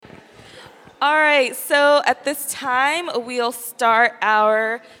All right, so at this time, we'll start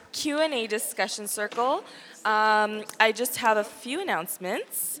our Q&A discussion circle. I just have a few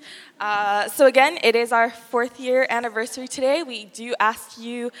announcements. So again, it is our 4th year anniversary today. We do ask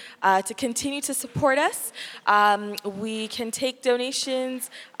you to continue to support us. We can take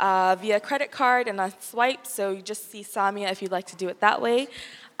donations via credit card and on swipe, so you just see Samia if you'd like to do it that way.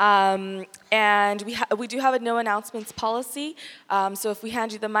 And we do have a no announcements policy. So if we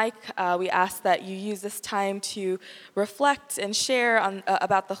hand you the mic, we ask that you use this time to reflect and share on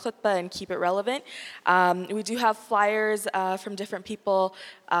about the khutbah and keep it relevant. We do have flyers from different people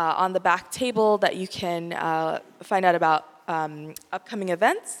on the back table that you can find out about upcoming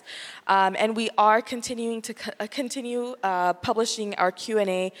events. And we are continuing to continue publishing our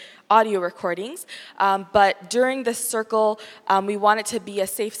Q&A audio recordings. But during this circle, we want it to be a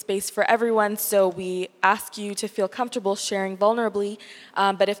safe space for everyone, so we ask you to feel comfortable sharing vulnerably.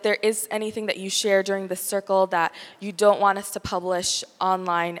 But if there is anything that you share during this circle that you don't want us to publish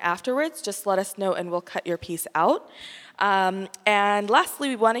online afterwards, just let us know and we'll cut your piece out. And lastly,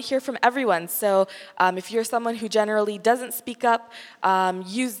 we want to hear from everyone. So if you're someone who generally doesn't speak up,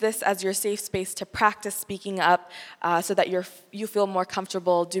 use this as your safe space to practice speaking up so that you feel more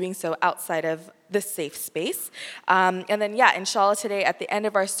comfortable doing so outside of this safe space. And then, inshallah, today at the end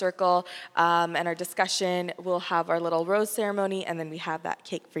of our circle and our discussion, we'll have our little rose ceremony, and then we have that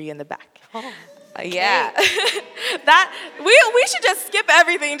cake for you in the back. Oh. Yeah, that we should just skip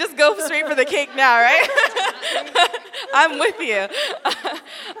everything and just go straight for the cake now, right? I'm with you.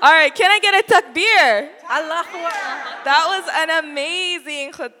 All right, can I get a takbir? Allahu Akbar. That was an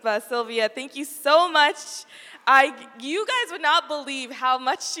amazing khutbah, Sylvia. Thank you so much. You guys would not believe how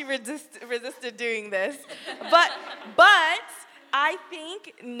much she resisted doing this, but. I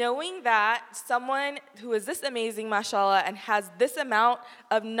think knowing that someone who is this amazing, mashallah, and has this amount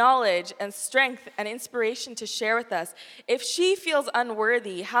of knowledge and strength and inspiration to share with us, if she feels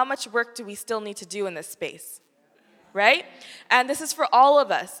unworthy, how much work do we still need to do in this space? Right? And this is for all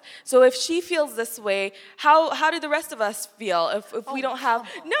of us. So if she feels this way, how do the rest of us feel if we don't have?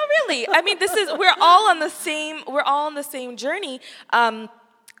 No, really. I mean, we're all on the same journey.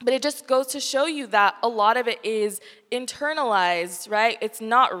 But it just goes to show you that a lot of it is internalized, right? It's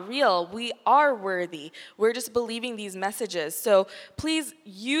not real. We are worthy. We're just believing these messages. So please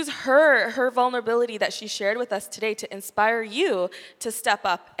use her vulnerability that she shared with us today to inspire you to step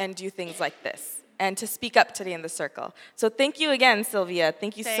up and do things like this and to speak up today in the circle. So thank you again, Sylvia.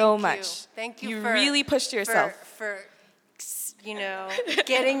 Thank you so much. Thank you. You really pushed yourself. For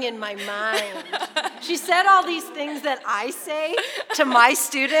getting in my mind. She said all these things that I say to my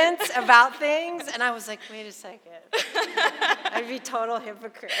students about things, and I was like, wait a second. I'd be total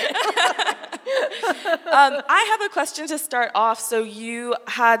hypocrite. I have a question to start off. So you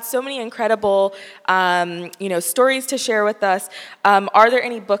had so many incredible, stories to share with us. Are there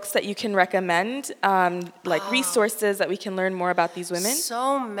any books that you can recommend, resources that we can learn more about these women?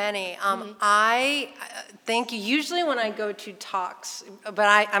 So many. Thank you. Usually when I go to talks, but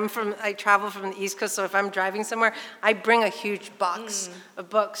I travel from the East Coast, so if I'm driving somewhere, I bring a huge box of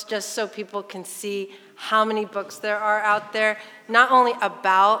books just so people can see how many books there are out there, not only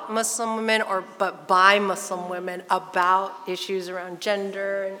about Muslim women, but by Muslim women, about issues around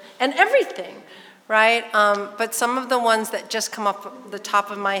gender and everything, right? But some of the ones that just come up the top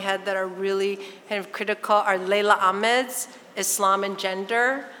of my head that are really kind of critical are Layla Ahmed's Islam and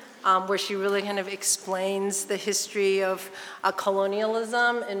Gender, where she really kind of explains the history of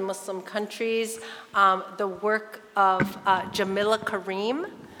colonialism in Muslim countries, the work of Jamila Karim,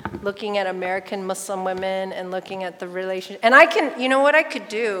 looking at American Muslim women and looking at the relation. And what I could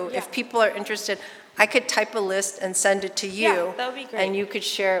do, if people are interested, I could type a list and send it to you. Yeah, that would be great. And you could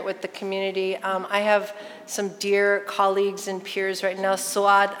share it with the community. I have some dear colleagues and peers right now,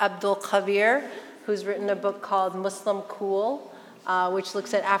 Suad Abdul Khabir, who's written a book called Muslim Cool, which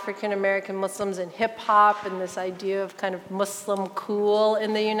looks at African American Muslims in hip hop and this idea of kind of Muslim cool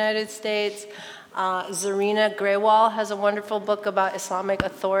in the United States. Zarina Grewal has a wonderful book about Islamic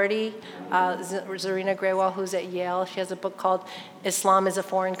authority. Zarina Grewal, who's at Yale, she has a book called Islam is a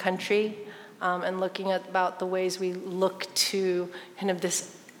Foreign Country, and looking at about the ways we look to kind of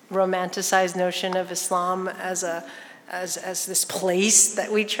this romanticized notion of Islam as this place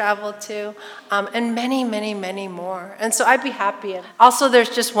that we travel to, and many, many, many more. And so I'd be happy. Also, there's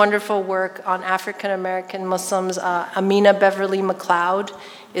just wonderful work on African American Muslims. Amina Beverly McLeod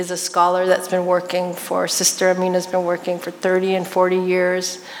is a scholar that's been working Sister Amina's been working for 30 and 40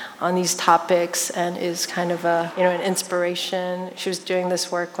 years on these topics and is kind of an inspiration. She was doing this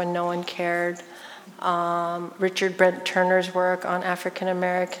work when no one cared. Richard Brent Turner's work on African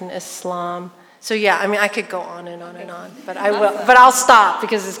American Islam. So yeah, I mean, I could go on and on and on, but I will. But I'll stop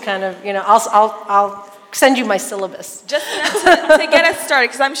because it's kind of, I'll send you my syllabus. Just to get us started,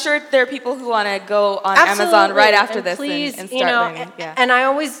 because I'm sure there are people who want to go on Amazon right after this please, and start learning. Yeah. And I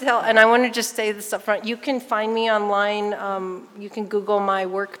always tell, and I want to just say this up front, you can find me online. You can Google my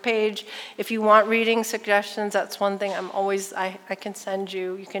work page. If you want reading suggestions, that's one thing I can send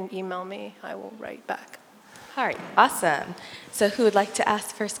you. You can email me. I will write back. All right, awesome. So who would like to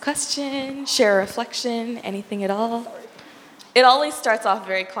ask first question, share a reflection, anything at all? It always starts off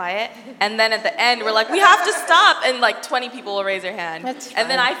very quiet, and then at the end, we're like, we have to stop, and like 20 people will raise their hand. That's fine.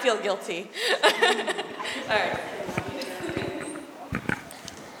 And then I feel guilty. All right.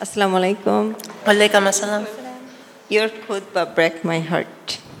 Assalamu alaikum. Walaikum assalam. Your khutbah break my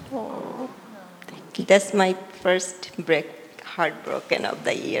heart. Oh. That's my first heartbroken of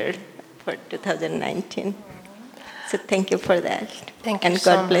the year for 2019. So thank you for that. Thank you and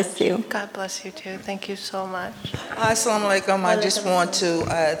so God bless much. you. God bless you too. Thank you so much. Assalamu alaikum. I just want to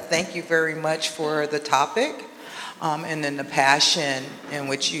thank you very much for the topic and then the passion in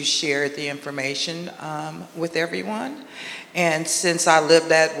which you shared the information with everyone. And since I live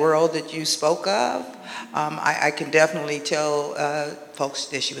that world that you spoke of, I can definitely tell folks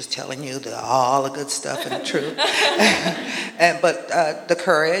that she was telling you all the good stuff and the truth. But the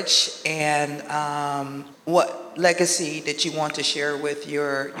courage and what legacy that you want to share with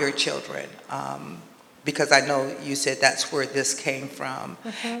your children, because I know you said that's where this came from.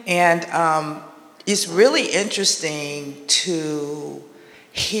 Mm-hmm. And it's really interesting to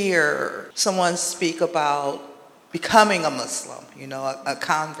hear someone speak about becoming a Muslim, a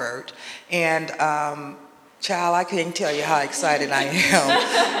convert. And child, I can't tell you how excited I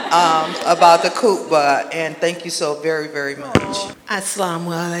am about the khutbah, and thank you so very, very much.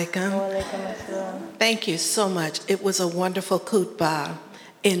 Assalamu alaikum. Walaikum assalam. Thank you so much. It was a wonderful khutbah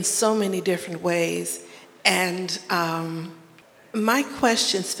in so many different ways. And my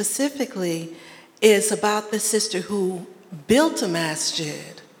question specifically is about the sister who built a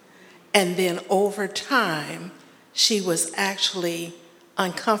masjid, and then over time, she was actually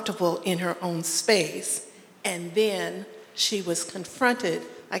uncomfortable in her own space. And then she was confronted,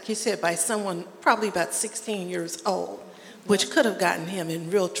 like you said, by someone probably about 16 years old, which could have gotten him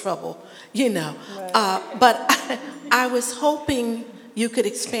in real trouble, Right. But I was hoping you could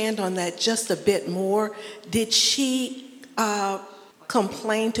expand on that just a bit more. Did she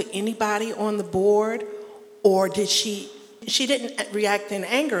complain to anybody on the board, or did she didn't react in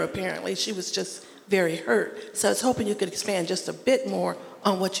anger, apparently. She was just very hurt. So I was hoping you could expand just a bit more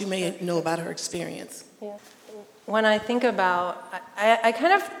on what you may know about her experience. Yeah. When I think about, I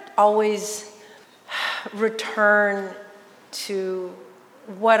kind of always return to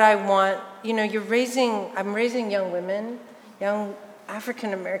what I want. I'm raising young women, young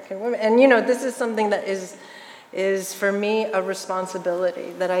African American women, and this is something that is for me a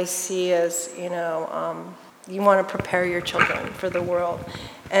responsibility that I see as you want to prepare your children for the world.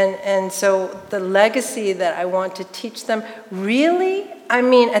 And so the legacy that I want to teach them, really,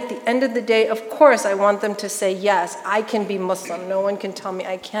 at the end of the day, of course, I want them to say, yes, I can be Muslim. No one can tell me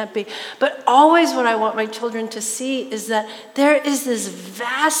I can't be. But always what I want my children to see is that there is this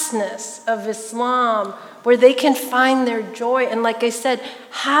vastness of Islam where they can find their joy. And like I said,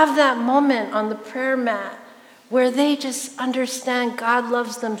 have that moment on the prayer mat where they just understand God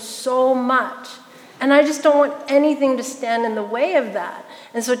loves them so much. And I just don't want anything to stand in the way of that.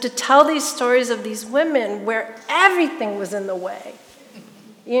 And so to tell these stories of these women where everything was in the way,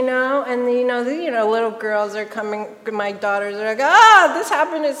 and little girls are coming, my daughters are like, this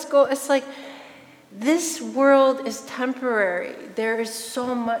happened at school. It's like, this world is temporary. There is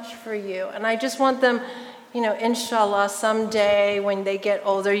so much for you. And I just want them, inshallah, someday when they get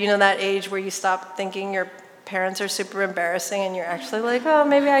older, that age where you stop thinking your parents are super embarrassing and you're actually like,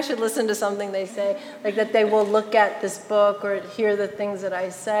 maybe I should listen to something they say, like that they will look at this book or hear the things that I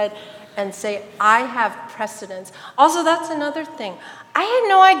said and say, I have precedence. Also, that's another thing. I had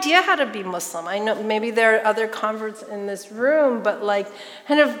no idea how to be Muslim. I know maybe there are other converts in this room, but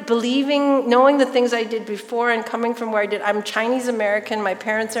kind of knowing the things I did before and coming from where I did. I'm Chinese American, my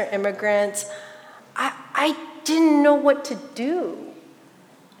parents are immigrants. I didn't know what to do.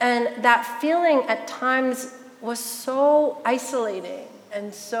 And that feeling at times was so isolating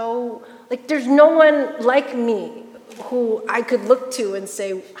and so, there's no one like me who I could look to and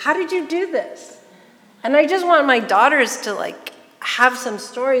say, how did you do this? And I just want my daughters to, have some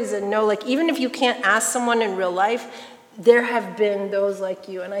stories and know, even if you can't ask someone in real life, there have been those like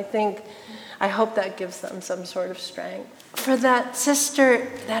you. And I hope that gives them some sort of strength. For that sister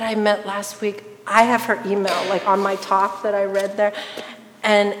that I met last week, I have her email, like on my talk that I read there.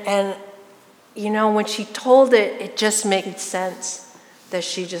 And you know, when she told it, it just made sense that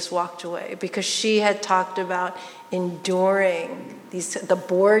she just walked away, because she had talked about enduring these, the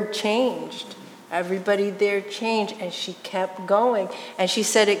board changed. Everybody there changed, and she kept going. And she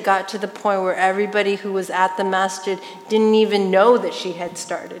said it got to the point where everybody who was at the masjid didn't even know that she had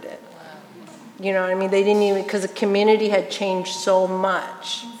started it. You know what I mean? They didn't even, because the community had changed so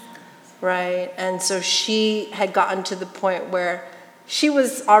much, right? And so she had gotten to the point where she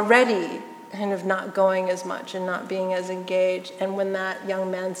was already kind of not going as much and not being as engaged. And when that young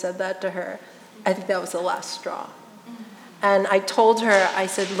man said that to her, I think that was the last straw. And I told her, I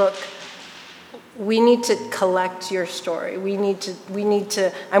said, look, we need to collect your story. We need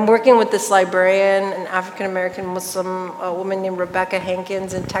to, I'm working with this librarian, an African-American Muslim woman named Rebecca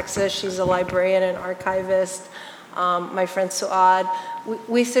Hankins in Texas. She's a librarian and archivist. My friend Suad.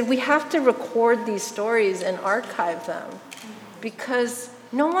 We said we have to record these stories and archive them, because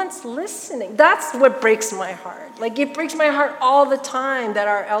no one's listening. That's what breaks my heart. Like, it breaks my heart all the time that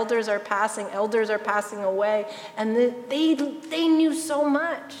our elders are passing away, and they knew so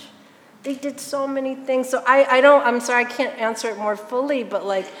much. They did so many things. So I'm sorry, I can't answer it more fully, but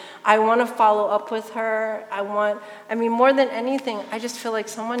like, I want to follow up with her. More than anything, I just feel like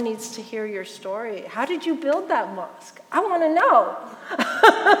someone needs to hear your story. How did you build that mosque? I want to know.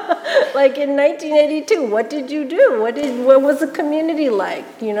 Like in 1982, what did you do? What was the community like?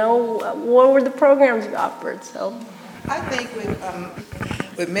 You know, what were the programs you offered? So, I think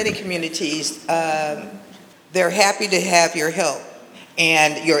with many communities, they're happy to have your help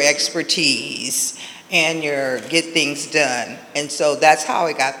and your expertise and your get things done. And so that's how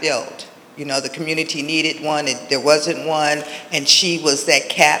it got built. You know, the community needed one, there wasn't one, and she was that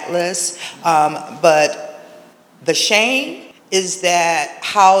catalyst. But the shame is that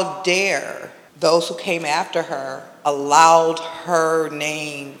how dare those who came after her allowed her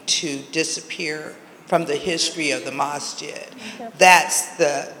name to disappear from the history of the masjid. That's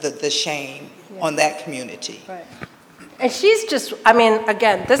the shame on that community. Right. And she's just,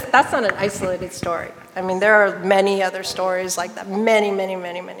 again, that's not an isolated story. There are many other stories like that, many, many,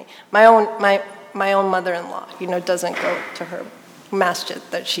 many, many. My own mother-in-law, doesn't go to her masjid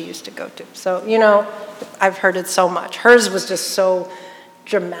that she used to go to. So, I've heard it so much. Hers was just so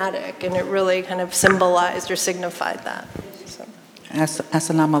dramatic, and it really kind of symbolized or signified that. So.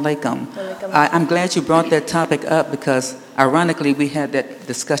 Assalamu alaikum. I'm glad you brought that topic up, because ironically we had that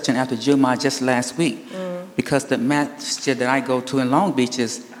discussion after Jummah just last week. Because the masjid that I go to in Long Beach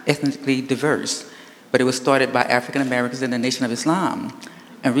is ethnically diverse, but it was started by African Americans in the Nation of Islam.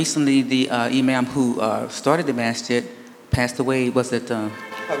 And recently, the imam who started the masjid passed away. Was it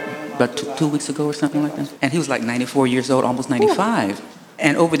about 2 weeks ago or something like that? And he was like 94 years old, almost 95.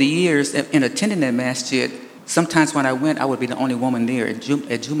 And over the years, in attending that masjid, sometimes when I went, I would be the only woman there at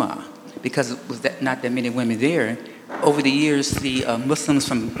Jummah, because it was not that many women there. Over the years, the Muslims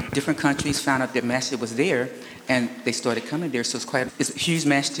from different countries found out that masjid was there, and they started coming there. So it's a huge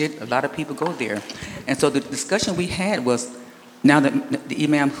masjid. A lot of people go there. And so the discussion we had was, now that the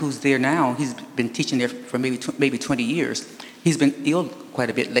imam who's there now, he's been teaching there for maybe 20 years. He's been ill quite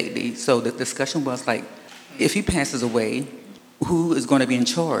a bit lately. So the discussion was like, if he passes away, who is going to be in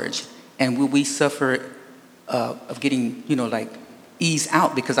charge? And will we suffer of getting, ease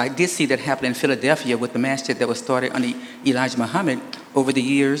out? Because I did see that happen in Philadelphia with the masjid that was started under Elijah Muhammad. Over the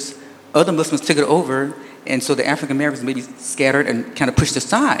years, other Muslims took it over, and so the African Americans maybe scattered and kind of pushed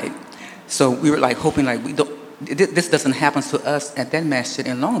aside. So we were like hoping this doesn't happen to us at that masjid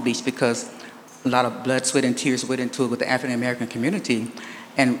in Long Beach, because a lot of blood, sweat, and tears went into it with the African American community,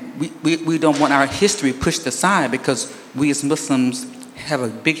 and we don't want our history pushed aside, because we as Muslims have a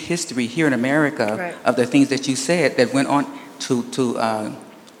big history here in America of the things that you said that went on to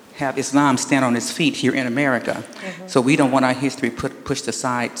have Islam stand on its feet here in America. Mm-hmm. So we don't want our history pushed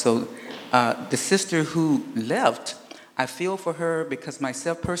aside. So the sister who left, I feel for her, because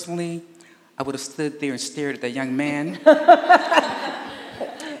myself personally, I would have stood there and stared at that young man.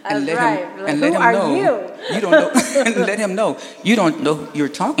 And let him know. You don't know. And let him know you don't know who you're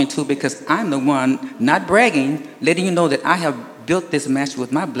talking to, because I'm the one, not bragging, letting you know that I have built this masjid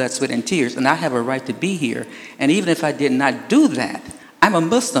with my blood, sweat, and tears, and I have a right to be here. And even if I did not do that, I'm a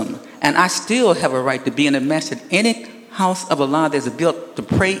Muslim, and I still have a right to be in a masjid. Any house of Allah that's built to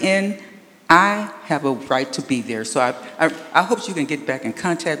pray in, I have a right to be there. So I hope you can get back in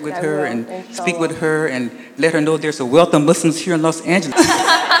contact with her and speak with her and let her know there's a wealth of Muslims here in Los Angeles.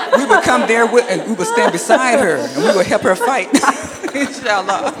 We would come there and we would stand beside her, and we would help her fight.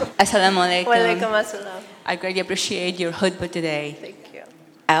 Inshallah. Assalamu alaikum. Wa alaikum assalam. I greatly appreciate your khutbah today. Thank you.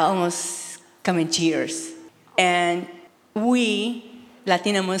 I almost come in tears. And we,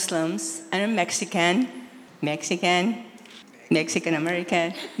 Latino Muslims, and Mexican American,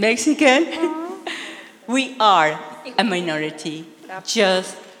 Mexican, we are a minority,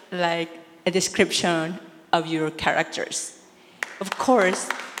 just like a description of your characters. Of course,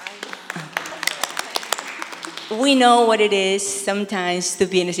 we know what it is sometimes to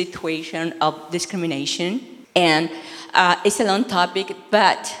be in a situation of discrimination, and it's a long topic,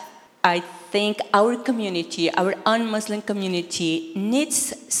 but I think our community, our un-Muslim community,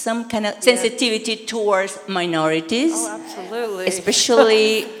 needs some kind of sensitivity towards minorities. Oh, absolutely.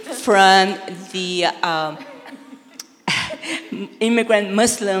 Especially from the immigrant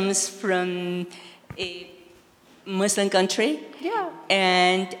Muslims from a Muslim country. Yeah.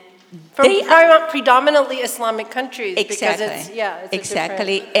 And from predominantly Islamic countries. Exactly. Because it's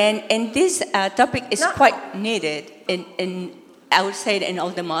exactly. And this topic is quite needed in I would say in all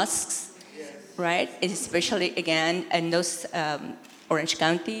the mosques. Right, especially again in those Orange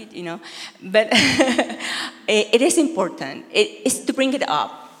County, but it is important. It is to bring it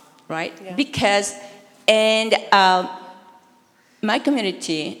up, right? Yeah. Because my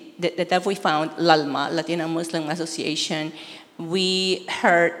community that we found, LALMA, Latino Muslim Association, we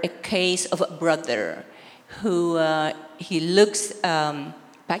heard a case of a brother who he looks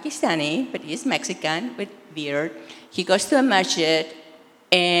Pakistani, but he's Mexican with beard. He goes to a masjid,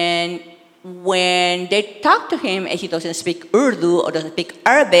 and when they talk to him and he doesn't speak Urdu or doesn't speak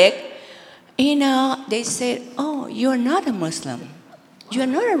Arabic, they say, "Oh, you're not a Muslim. You're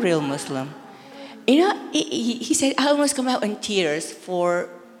not a real Muslim." He said, "I almost come out in tears for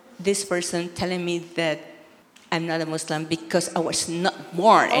this person telling me that I'm not a Muslim because I was not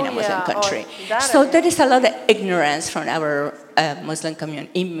born in a Muslim country." So there is a lot of ignorance from our Muslim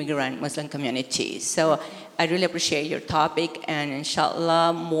community, immigrant Muslim community. So I really appreciate your topic, and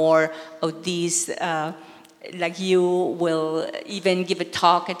inshallah more of these, like you will even give a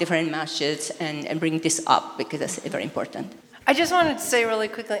talk at different masjids and bring this up because that's very important. I just wanted to say really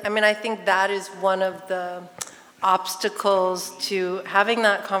quickly, I think that is one of the obstacles to having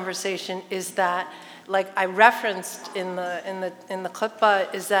that conversation is that, like I referenced in the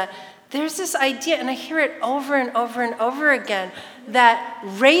khutbah, is that there's this idea, and I hear it over and over and over again, that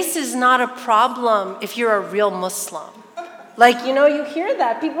race is not a problem if you're a real Muslim. Like, you hear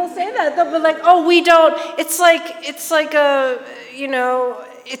that. People say that. They'll be like, "Oh, we don't." It's like a,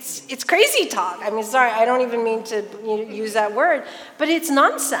 it's crazy talk. Sorry, I don't even mean to use that word, but it's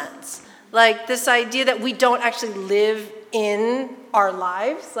nonsense. Like this idea that we don't actually live in our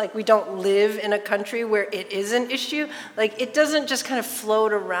lives, like we don't live in a country where it is an issue, like it doesn't just kind of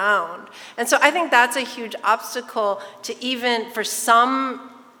float around. And so I think that's a huge obstacle to even, for some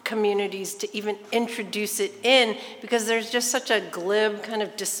communities, to even introduce it in, because there's just such a glib kind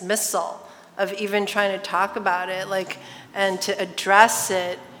of dismissal of even trying to talk about it, like, and to address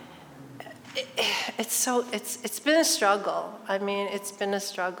it. It's been a struggle. It's been a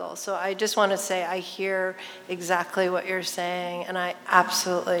struggle. So I just want to say I hear exactly what you're saying, and I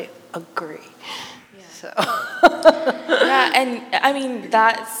absolutely agree. Yeah. So. Yeah, and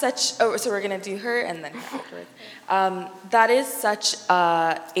that's such. Oh, so we're gonna do her and then her afterwards. That is such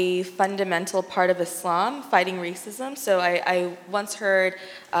a fundamental part of Islam, fighting racism. So I once heard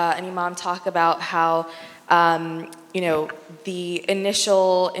an imam talk about how. The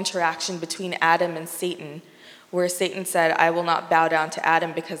initial interaction between Adam and Satan, where Satan said, "I will not bow down to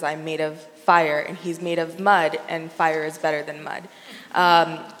Adam because I'm made of fire, and he's made of mud, and fire is better than mud."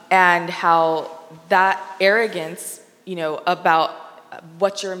 And how that arrogance, about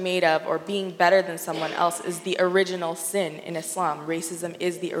what you're made of or being better than someone else is the original sin in Islam. Racism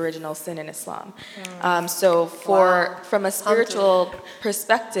is the original sin in Islam. From a spiritual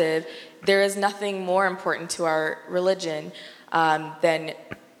perspective, there is nothing more important to our religion than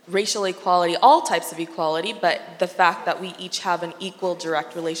racial equality, all types of equality, but the fact that we each have an equal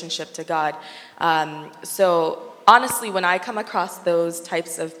direct relationship to God. So honestly, when I come across those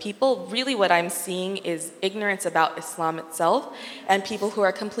types of people, really what I'm seeing is ignorance about Islam itself, and people who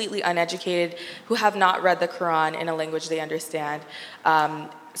are completely uneducated, who have not read the Quran in a language they understand.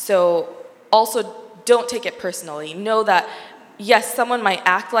 So also don't take it personally. Know that yes, someone might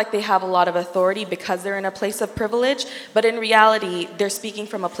act like they have a lot of authority because they're in a place of privilege, but in reality, they're speaking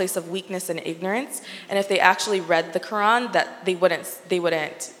from a place of weakness and ignorance. And if they actually read the Quran, that they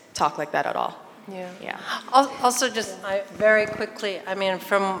wouldn't talk like that at all. Yeah. Also, just very quickly,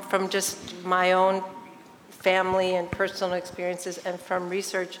 from just my own family and personal experiences, and from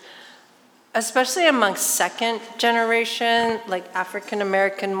research, especially amongst second generation, like African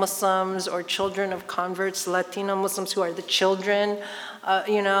American Muslims or children of converts, Latino Muslims who are the children,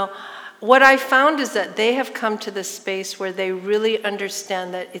 what I found is that they have come to this space where they really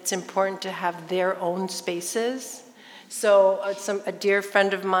understand that it's important to have their own spaces. So a dear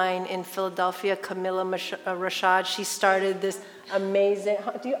friend of mine in Philadelphia, Camilla Rashad, she started this amazing,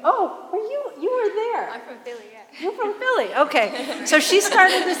 you were there. I'm from Philly, yeah. You're from Philly, okay. So she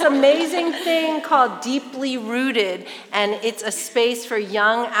started this amazing thing called Deeply Rooted, and it's a space for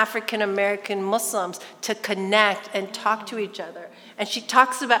young African-American Muslims to connect and talk to each other. And she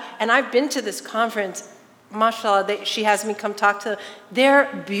talks about, and I've been to this conference, mashallah, she has me come talk to them.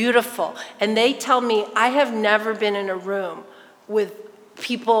 They're beautiful. And they tell me, I have never been in a room with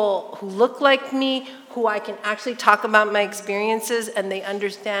people who look like me, who I can actually talk about my experiences and they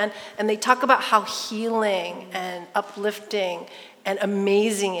understand. And they talk about how healing and uplifting and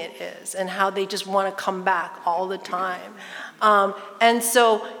amazing it is and how they just want to come back all the time. And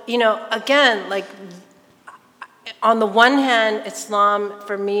so, again, like, on the one hand, Islam,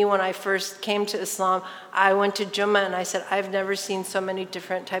 for me, when I first came to Islam, I went to Jummah and I said, I've never seen so many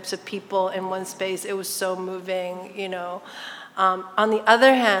different types of people in one space. It was so moving, On the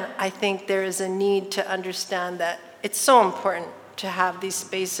other hand, I think there is a need to understand that it's so important to have these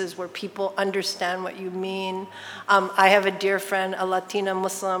spaces where people understand what you mean. I have a dear friend, a Latina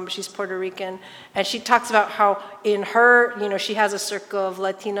Muslim, she's Puerto Rican, and she talks about how in her, she has a circle of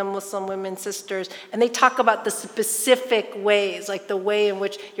Latina Muslim women sisters, and they talk about the specific ways, like the way in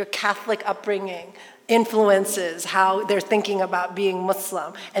which your Catholic upbringing influences how they're thinking about being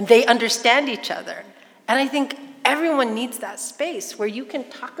Muslim, and they understand each other. And I think everyone needs that space where you can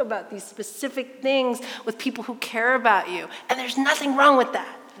talk about these specific things with people who care about you. And there's nothing wrong with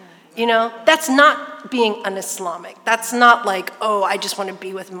that. That's not being un-Islamic. That's not like, I just want to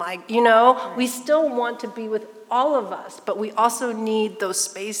be with we still want to be with all of us, but we also need those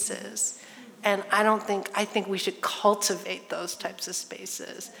spaces. And I think we should cultivate those types of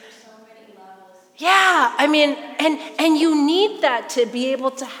spaces. Yeah, and you need that to be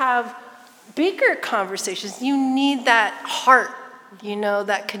able to have bigger conversations. You need that heart,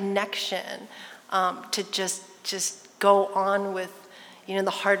 that connection to just go on with,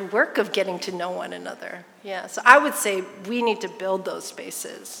 the hard work of getting to know one another. Yeah, so I would say we need to build those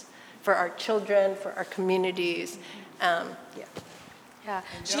spaces for our children, for our communities. Yeah,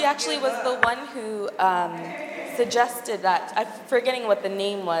 she actually was the one who suggested that, I'm forgetting what the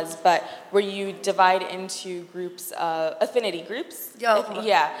name was, but where you divide into groups, affinity groups.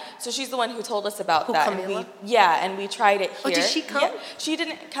 Yeah, so she's the one who told us about that. Camila? And we tried it here. Oh, did she come? Yeah, she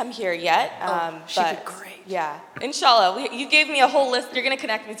didn't come here yet. She'd but, be great. Yeah, inshallah. You gave me a whole list. You're going to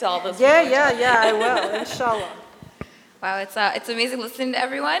connect me to all those Yeah, people. I will, inshallah. Wow, it's amazing listening to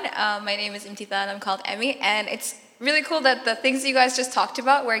everyone. My name is Imtithan, I'm called Emmy, and it's really cool that the things you guys just talked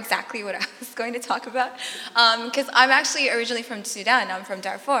about were exactly what I was going to talk about. Because I'm actually originally from Sudan. I'm from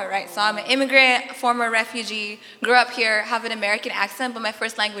Darfur, right? So I'm an immigrant, former refugee, grew up here, have an American accent, but my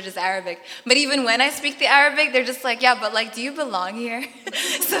first language is Arabic. But even when I speak the Arabic, they're just like, yeah, but like, do you belong here?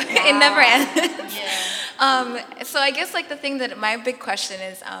 So it never ends. Yeah. So I guess like the thing that my big question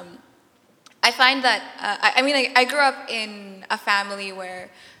is, I find that, I grew up in a family where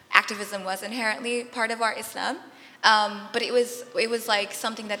activism was inherently part of our Islam. But it was like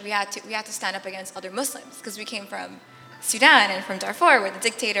something that we had to stand up against other Muslims because we came from Sudan and from Darfur where the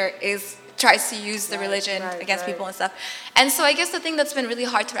dictator tries to use the religion against people and stuff. And so I guess the thing that's been really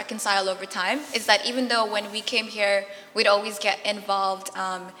hard to reconcile over time is that even though when we came here, we'd always get involved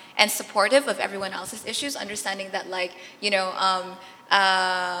and supportive of everyone else's issues, understanding that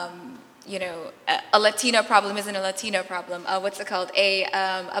a Latino problem isn't a Latino problem. What's it called?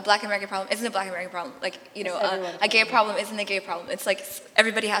 A Black American problem isn't a Black American problem. Like, a gay problem isn't a gay problem. It's like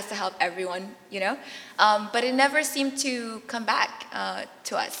everybody has to help everyone, But it never seemed to come back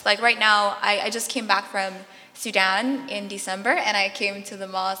to us. Like right now, I just came back from Sudan in December, and I came to the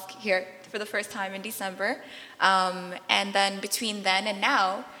mosque here for the first time in December. And then between then and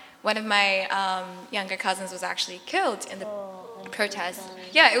now, one of my younger cousins was actually killed in the protest.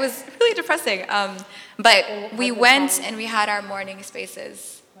 Yeah, it was really depressing. But we went and we had our morning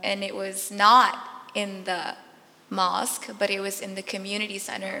spaces, and it was not in the mosque, but it was in the community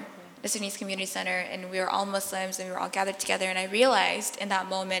center, the Sudanese community center, and we were all Muslims and we were all gathered together. And I realized in that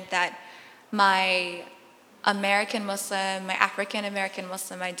moment that my American Muslim, my African American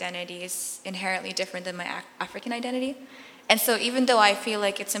Muslim identity is inherently different than my African identity. And so even though I feel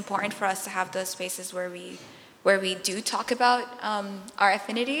like it's important for us to have those spaces where we do talk about our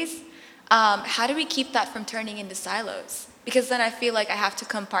affinities, how do we keep that from turning into silos? Because then I feel like I have to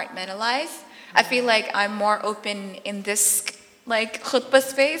compartmentalize. I feel like I'm more open in this like khutbah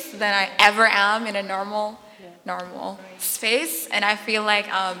space than I ever am in a normal space. And I feel like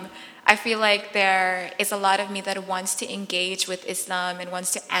I feel like there is a lot of me that wants to engage with Islam and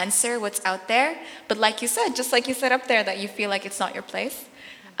wants to answer what's out there. But like you said, just like you said up there, that you feel like it's not your place.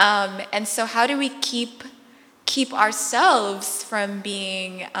 And so how do we keep ourselves from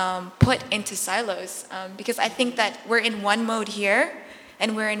being put into silos? Because I think that we're in one mode here, and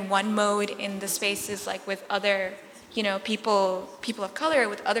we're in one mode in the spaces like with other, people of color,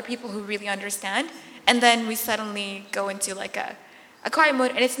 with other people who really understand. And then we suddenly go into like a quiet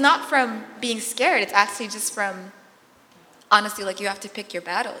mode. And it's not from being scared. It's actually just from, honestly, like you have to pick your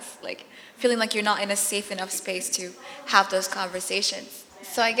battles. Like feeling like you're not in a safe enough space to have those conversations.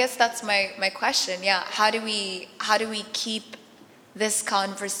 So I guess that's my question. Yeah, how do we keep this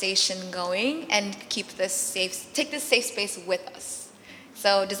conversation going and take this safe space with us?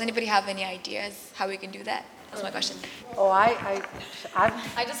 So does anybody have any ideas how we can do that? That's my question. Oh, I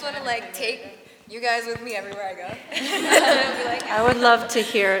just want to like take you guys with me everywhere I go. Be like, I would love to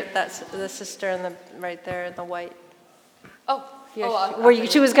hear the sister right there in the white.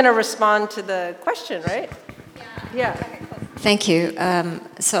 She was going to respond to the question, right? Yeah. Thank you.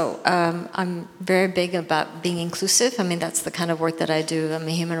 I'm very big about being inclusive. I mean, that's the kind of work that I do. I'm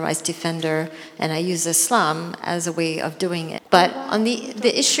a human rights defender, and I use Islam as a way of doing it. But on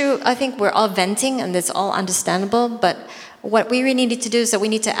the issue, I think we're all venting, and it's all understandable. But what we really need to do is that we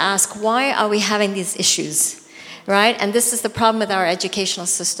need to ask, why are we having these issues, right? And this is the problem with our educational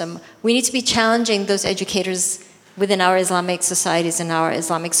system. We need to be challenging those educators within our Islamic societies and our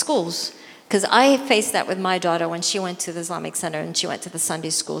Islamic schools. Because I faced that with my daughter when she went to the Islamic Center and she went to the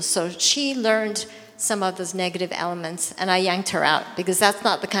Sunday school. So she learned some of those negative elements, and I yanked her out because that's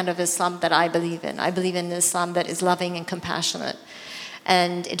not the kind of Islam that I believe in. I believe in Islam that is loving and compassionate,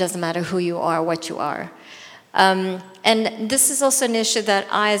 and it doesn't matter who you are, what you are. And this is also an issue that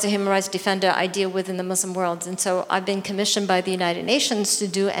I, as a human rights defender, I deal with in the Muslim world. And so I've been commissioned by the United Nations to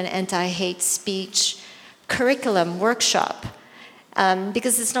do an anti-hate speech curriculum workshop.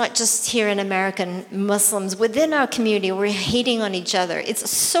 Because it's not just here in American Muslims. Within our community, we're hating on each other. It's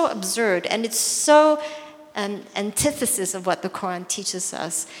so absurd, and it's so an antithesis of what the Quran teaches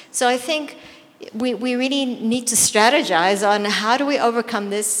us. So I think we really need to strategize on how do we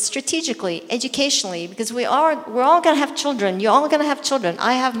overcome this strategically, educationally, because we're all going to have children. You're all going to have children.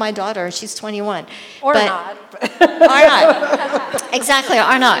 I have my daughter. She's 21. Or not. Or not. Exactly,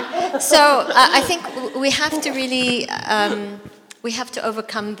 or not. So I think we have to really... we have to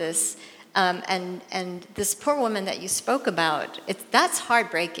overcome this, and this poor woman that you spoke about. That's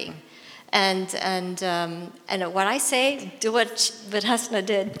heartbreaking, and what I say, do what Hasna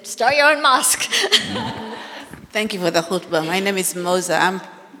did. Start your own mosque. Thank you for the khutbah. My name is Moza. I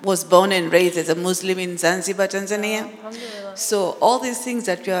was born and raised as a Muslim in Zanzibar, Tanzania. So all these things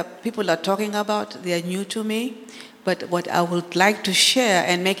that people are talking about, they are new to me. But what I would like to share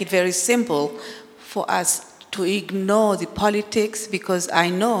and make it very simple for us to ignore the politics, because I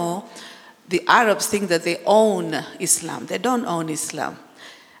know the Arabs think that they own Islam. They don't own Islam.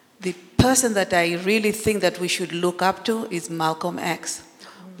 The person that I really think that we should look up to is Malcolm X.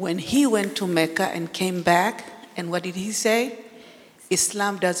 When he went to Mecca and came back, and what did he say?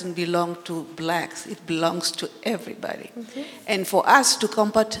 Islam doesn't belong to blacks. It belongs to everybody. Mm-hmm. And for us to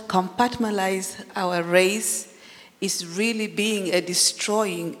compartmentalize our race is really being a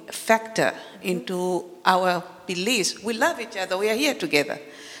destroying factor into our beliefs. We love each other. We are here together.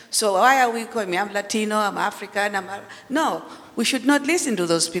 So why are we calling me? I'm Latino, I'm African, No, we should not listen to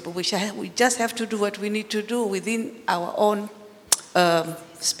those people. We just have to do what we need to do within our own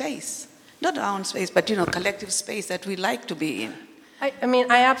space. Not our own space, but, collective space that we like to be in.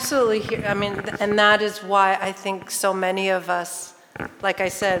 I absolutely hear, and that is why I think so many of us, like I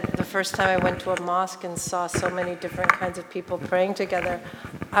said, the first time I went to a mosque and saw so many different kinds of people praying together,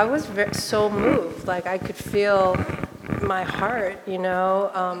 I was so moved. Like I could feel my heart,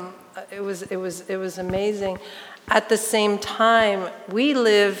 It was amazing. At the same time, we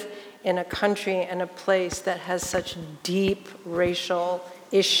live in a country and a place that has such deep racial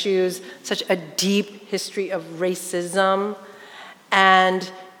issues, such a deep history of racism,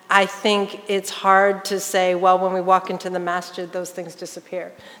 and I think it's hard to say, well, when we walk into the masjid, those things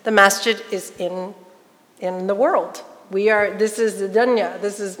disappear. The masjid is in the world. This is the dunya.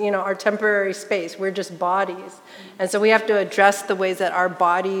 This is, our temporary space. We're just bodies. And so we have to address the ways that our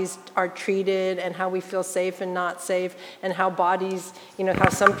bodies are treated and how we feel safe and not safe, and how bodies, how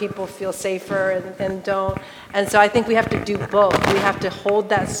some people feel safer and don't. And so I think we have to do both. We have to hold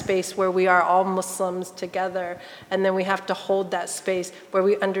that space where we are all Muslims together, and then we have to hold that space where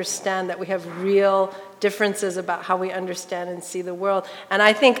we understand that we have real differences about how we understand and see the world. And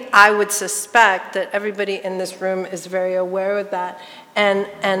I think I would suspect that everybody in this room is very aware of that. And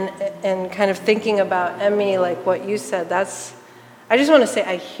kind of thinking about Emmy, like what you said, I just want to say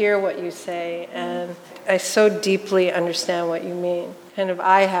I hear what you say, and I so deeply understand what you mean. Kind of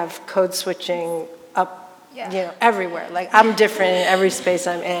I have code switching up, everywhere. Like I'm different in every space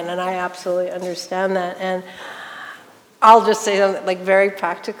I'm in, and I absolutely understand that. And I'll just say something like very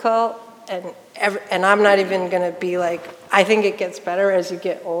practical, and I'm not even going to be like, I think it gets better as you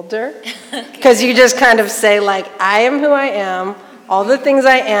get older, because you just kind of say like, I am who I am, all the things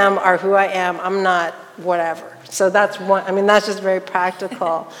I am are who I am, I'm not whatever. So that's one, that's just very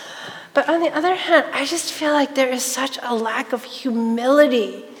practical. But on the other hand, I just feel like there is such a lack of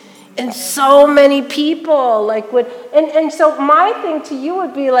humility in so many people. And so my thing to you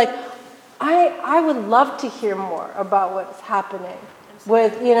would be like, I would love to hear more about what's happening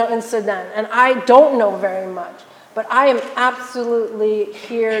with, in Sudan. And I don't know very much, but I am absolutely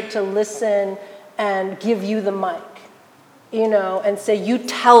here to listen and give you the mic, and say, you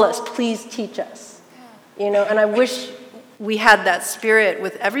tell us, please teach us, and I wish we had that spirit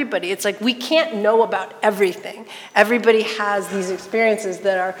with everybody. It's like we can't know about everything. Everybody has these experiences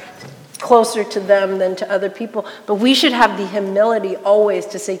that are closer to them than to other people, but we should have the humility always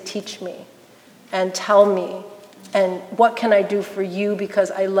to say, teach me and tell me, and what can I do for you, because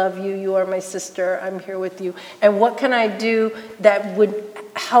I love you, you are my sister, I'm here with you, and what can I do that would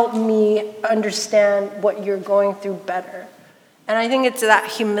help me understand what you're going through better. And I think it's that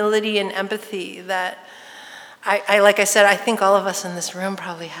humility and empathy that I like I said, I think all of us in this room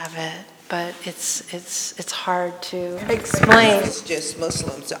probably have it, but it's hard to explain. It's just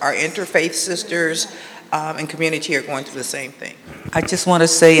Muslims. Our interfaith sisters and community are going through the same thing. I just want to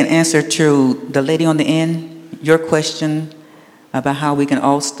say in answer to the lady on the end, your question about how we can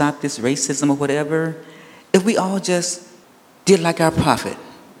all stop this racism or whatever, if we all just did like our prophet,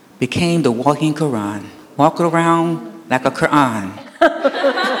 became the walking Quran, walk around like a Quran.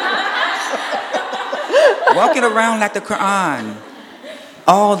 Walking around like the Quran,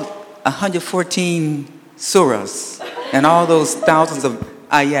 all 114 surahs and all those thousands of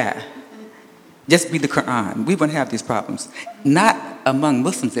ayat, just be the Quran. We wouldn't have these problems. Not among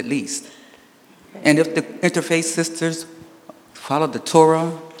Muslims, at least. And if the interfaith sisters follow the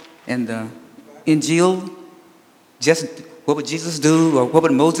Torah and the Injil, just what would Jesus do or what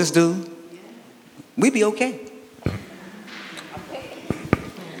would Moses do, we'd be okay.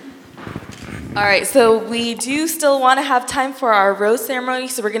 All right, so we do still want to have time for our rose ceremony,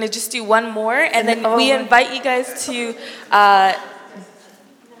 so we're going to just do one more, and then we invite you guys to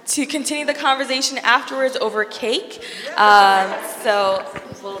continue the conversation afterwards over cake. So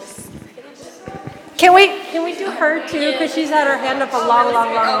we'll... Can we do her too? Because she's had her hand up a long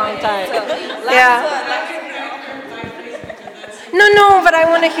time. Yeah. No, but I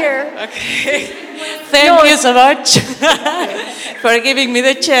want to hear. Okay. Thank you so much for giving me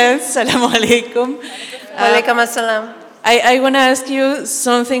the chance. Assalamu alaikum. Walaikum assalam. I want to ask you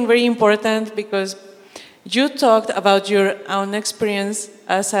something very important, because you talked about your own experience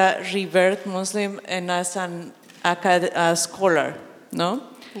as a revert Muslim and as a scholar, no?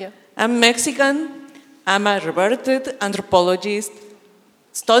 Yeah. I'm Mexican. I'm a reverted anthropologist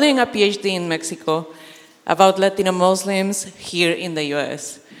studying a PhD in Mexico about Latino Muslims here in the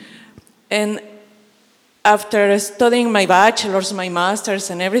US. And after studying my bachelor's, my master's,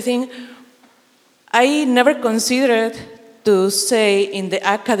 and everything, I never considered to say in the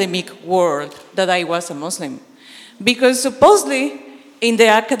academic world that I was a Muslim. Because supposedly, in the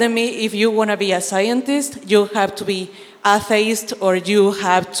academy, if you want to be a scientist, you have to be atheist, or you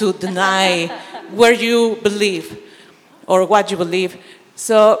have to deny where you believe or what you believe.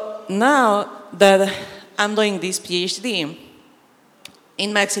 So now that I'm doing this PhD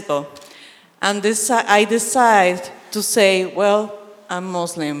in Mexico, and I decide to say, well, I'm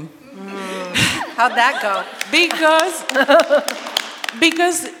Muslim. How'd that go?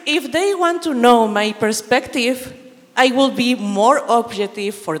 Because if they want to know my perspective, I will be more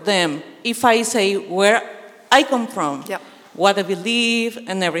objective for them if I say where I come from, yep, what I believe,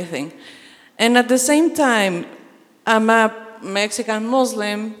 and everything. And at the same time, I'm a Mexican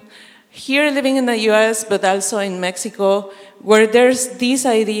Muslim here living in the US, but also in Mexico, where there's this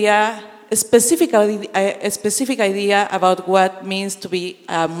idea, a specific idea about what it means to be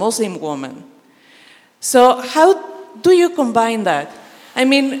a Muslim woman. So how do you combine that? I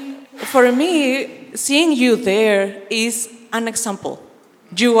mean, for me, seeing you there is an example.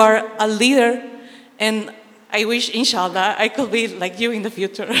 You are a leader, and I wish, inshallah, I could be like you in the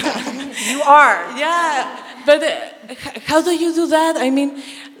future. You are. Yeah, but how do you do that? I mean,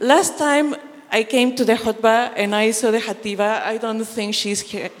 last time I came to the khutbah and I saw the Hatiba. I don't think she's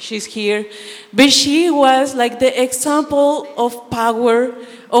here. But she was like the example of power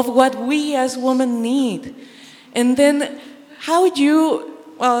of what we as women need. And then I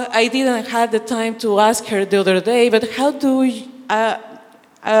didn't have the time to ask her the other day, but how do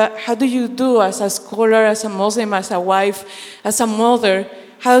you do as a scholar, as a Muslim, as a wife, as a mother?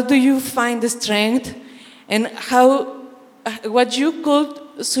 How do you find the strength? And what you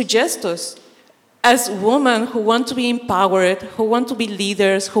could suggest us as women who want to be empowered, who want to be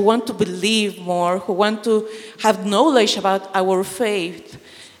leaders, who want to believe more, who want to have knowledge about our faith.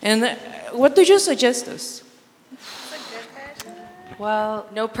 And what do you suggest us? Well,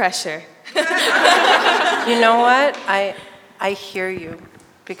 no pressure. You know what? I hear you.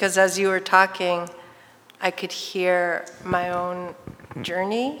 Because as you were talking, I could hear my own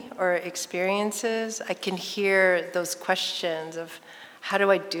journey or experiences. I can hear those questions of, how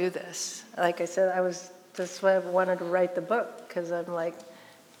do I do this? Like I said, that's why I wanted to write the book, because I'm like,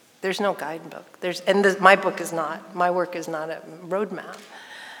 there's no guidebook. My book is not, my work is not a roadmap.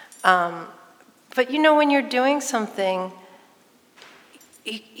 But when you're doing something,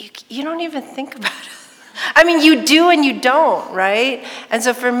 you don't even think about it. I mean, you do and you don't, right? And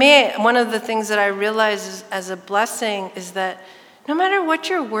so for me, one of the things that I realize as a blessing is that no matter what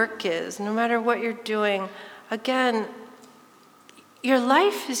your work is, no matter what you're doing, again, your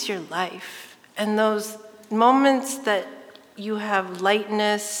life is your life. And those moments that you have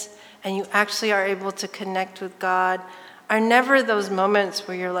lightness and you actually are able to connect with God are never those moments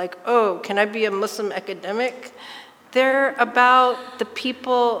where you're like, oh, can I be a Muslim academic? They're about the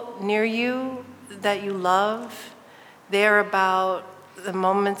people near you that you love. They're about the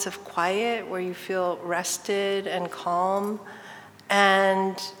moments of quiet where you feel rested and calm.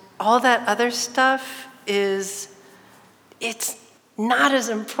 And all that other stuff it's not as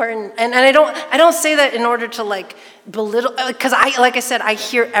important. And I don't say that in order to like belittle, because like I said, I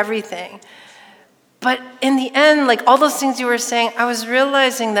hear everything. But in the end, like all those things you were saying, I was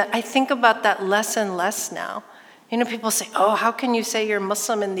realizing that I think about that less and less now. People say, oh, how can you say you're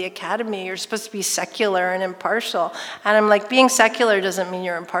Muslim in the academy? You're supposed to be secular and impartial. And I'm like, being secular doesn't mean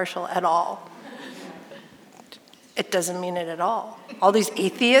you're impartial at all. It doesn't mean it at all. All these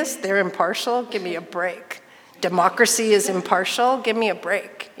atheists, they're impartial. Give me a break. Democracy is impartial. Give me a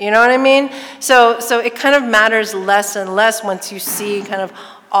break. You know what I mean? So it kind of matters less and less once you see kind of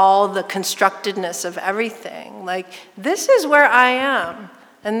all the constructedness of everything. Like, this is where I am.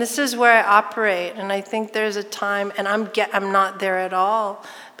 And this is where I operate, and I think there's a time, and I'm not there at all,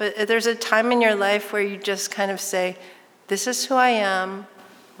 but there's a time in your life where you just kind of say, this is who I am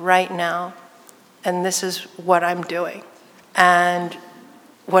right now, and this is what I'm doing. And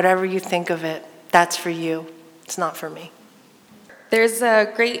whatever you think of it, that's for you. It's not for me. There's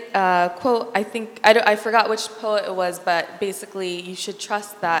a great quote, I forgot which poet it was, but basically you should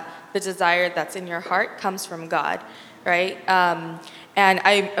trust that the desire that's in your heart comes from God, right? And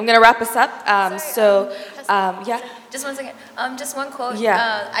I'm going to wrap us up. Yeah. Just one second. Just one quote.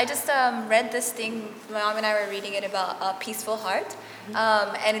 Yeah. I just read this thing. My mom and I were reading it about a peaceful heart,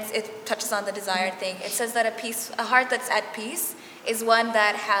 and it touches on the desire thing. It says that a heart that's at peace is one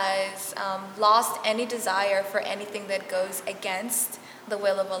that has lost any desire for anything that goes against the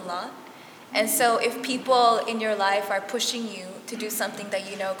will of Allah. And so if people in your life are pushing you to do something that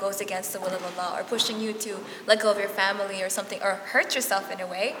you know goes against the will of Allah, or pushing you to let go of your family or something, or hurt yourself in a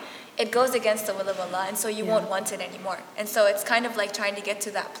way, it goes against the will of Allah, and so you won't want it anymore. And so it's kind of like trying to get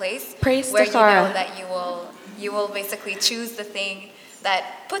to that place where you know that you will basically choose the thing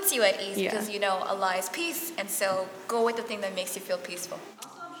that puts you at ease, because you know Allah is peace, and so go with the thing that makes you feel peaceful.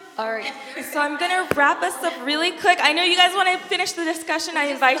 All right, so I'm going to wrap us up really quick. I know you guys want to finish the discussion. I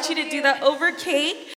invite you to do that over cake.